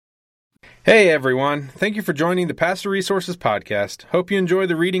Hey everyone, thank you for joining the Pastor Resources Podcast. Hope you enjoy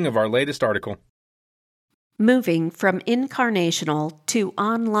the reading of our latest article. Moving from incarnational to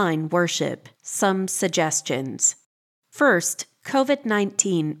online worship, some suggestions. First,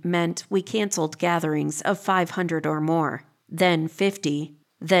 COVID-19 meant we canceled gatherings of 500 or more, then 50,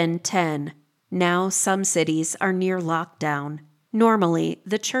 then 10. Now some cities are near lockdown. Normally,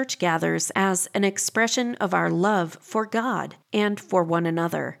 the church gathers as an expression of our love for God and for one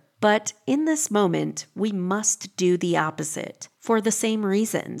another. But in this moment, we must do the opposite for the same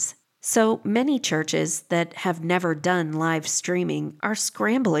reasons. So many churches that have never done live streaming are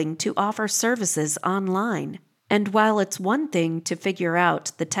scrambling to offer services online. And while it's one thing to figure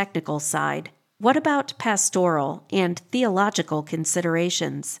out the technical side, what about pastoral and theological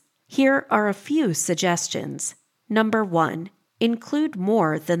considerations? Here are a few suggestions. Number 1, include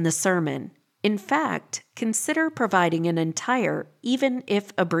more than the sermon. In fact, consider providing an entire, even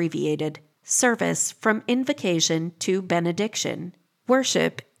if abbreviated, service from invocation to benediction.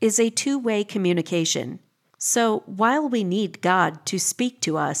 Worship is a two-way communication. So while we need God to speak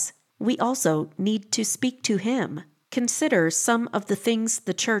to us, we also need to speak to Him. Consider some of the things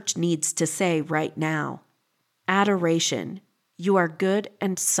the church needs to say right now. Adoration. You are good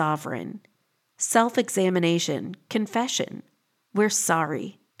and sovereign. Self-examination. Confession. We're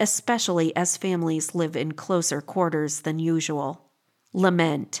sorry, especially as families live in closer quarters than usual.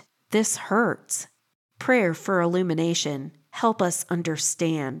 Lament. This hurts. Prayer for illumination. Help us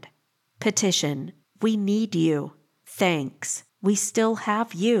understand. Petition. We need you. Thanks. We still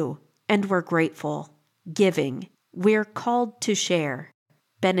have you, and we're grateful. Giving. We're called to share.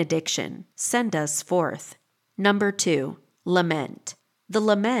 Benediction. Send us forth. Number 2. Lament. The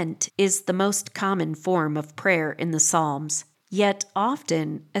lament is the most common form of prayer in the Psalms. Yet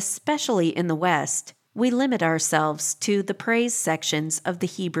often, especially in the West, we limit ourselves to the praise sections of the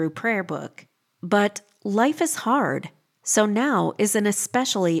Hebrew prayer book. But life is hard, so now is an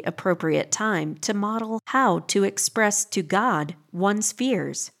especially appropriate time to model how to express to God one's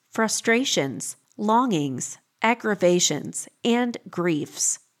fears, frustrations, longings, aggravations, and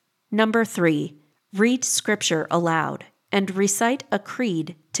griefs. Number 3, read Scripture aloud and recite a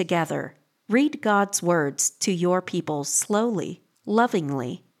creed together. Read God's words to your people slowly,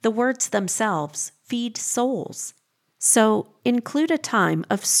 lovingly. The words themselves feed souls. So include a time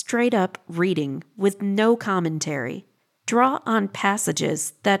of straight-up reading with no commentary. Draw on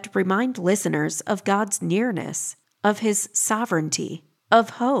passages that remind listeners of God's nearness, of His sovereignty, of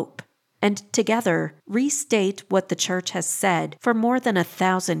hope, and together restate what the church has said for more than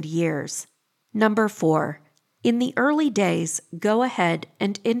 1,000 years. Number 4. In the early days, go ahead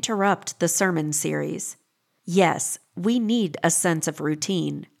and interrupt the sermon series. Yes, we need a sense of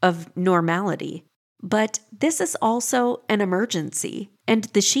routine, of normality. But this is also an emergency, and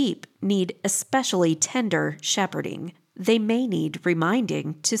the sheep need especially tender shepherding. They may need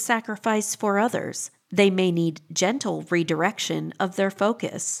reminding to sacrifice for others. They may need gentle redirection of their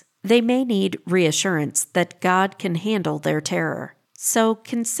focus. They may need reassurance that God can handle their terror. So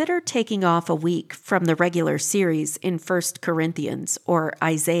consider taking off a week from the regular series in 1 Corinthians or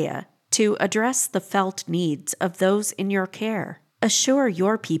Isaiah to address the felt needs of those in your care. Assure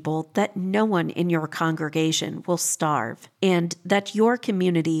your people that no one in your congregation will starve and that your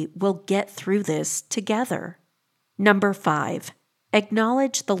community will get through this together. Number 5,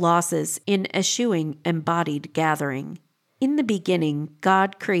 acknowledge the losses in eschewing embodied gathering. In the beginning,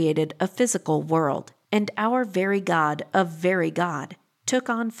 God created a physical world, and our very God of very God took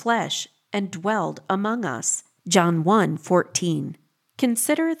on flesh and dwelled among us. John 1:14.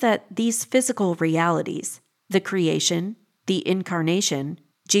 Consider that these physical realities, the creation, the incarnation,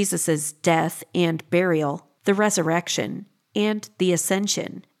 Jesus' death and burial, the resurrection, and the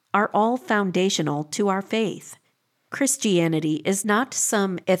ascension, are all foundational to our faith. Christianity is not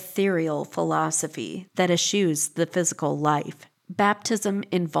some ethereal philosophy that eschews the physical life. Baptism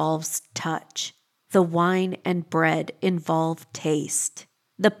involves touch. The wine and bread involve taste.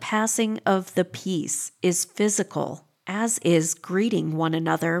 The passing of the peace is physical, as is greeting one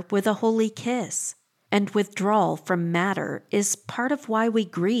another with a holy kiss. And withdrawal from matter is part of why we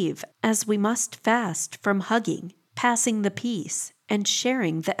grieve, as we must fast from hugging, passing the peace, and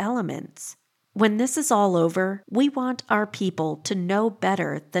sharing the elements. When this is all over, we want our people to know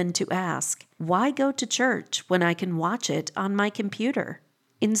better than to ask, why go to church when I can watch it on my computer?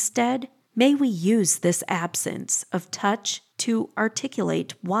 Instead, may we use this absence of touch to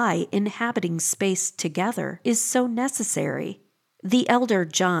articulate why inhabiting space together is so necessary. The elder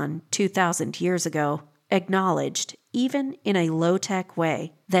John, 2,000 years ago, acknowledged, even in a low-tech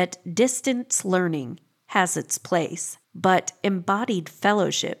way, that distance learning has its place, but embodied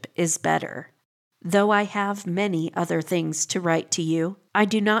fellowship is better. Though I have many other things to write to you, I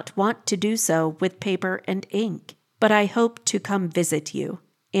do not want to do so with paper and ink, but I hope to come visit you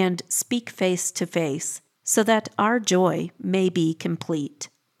and speak face to face, so that our joy may be complete.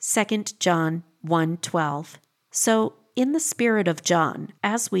 2 John 1:12. So, in the spirit of John,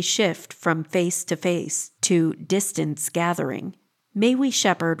 as we shift from face to face to distance gathering, may we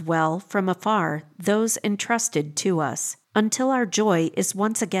shepherd well from afar those entrusted to us until our joy is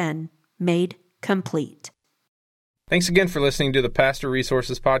once again made complete. Thanks again for listening to the Pastor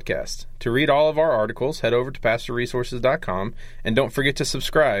Resources Podcast. To read all of our articles, head over to pastorresources.com, and don't forget to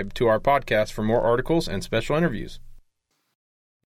subscribe to our podcast for more articles and special interviews.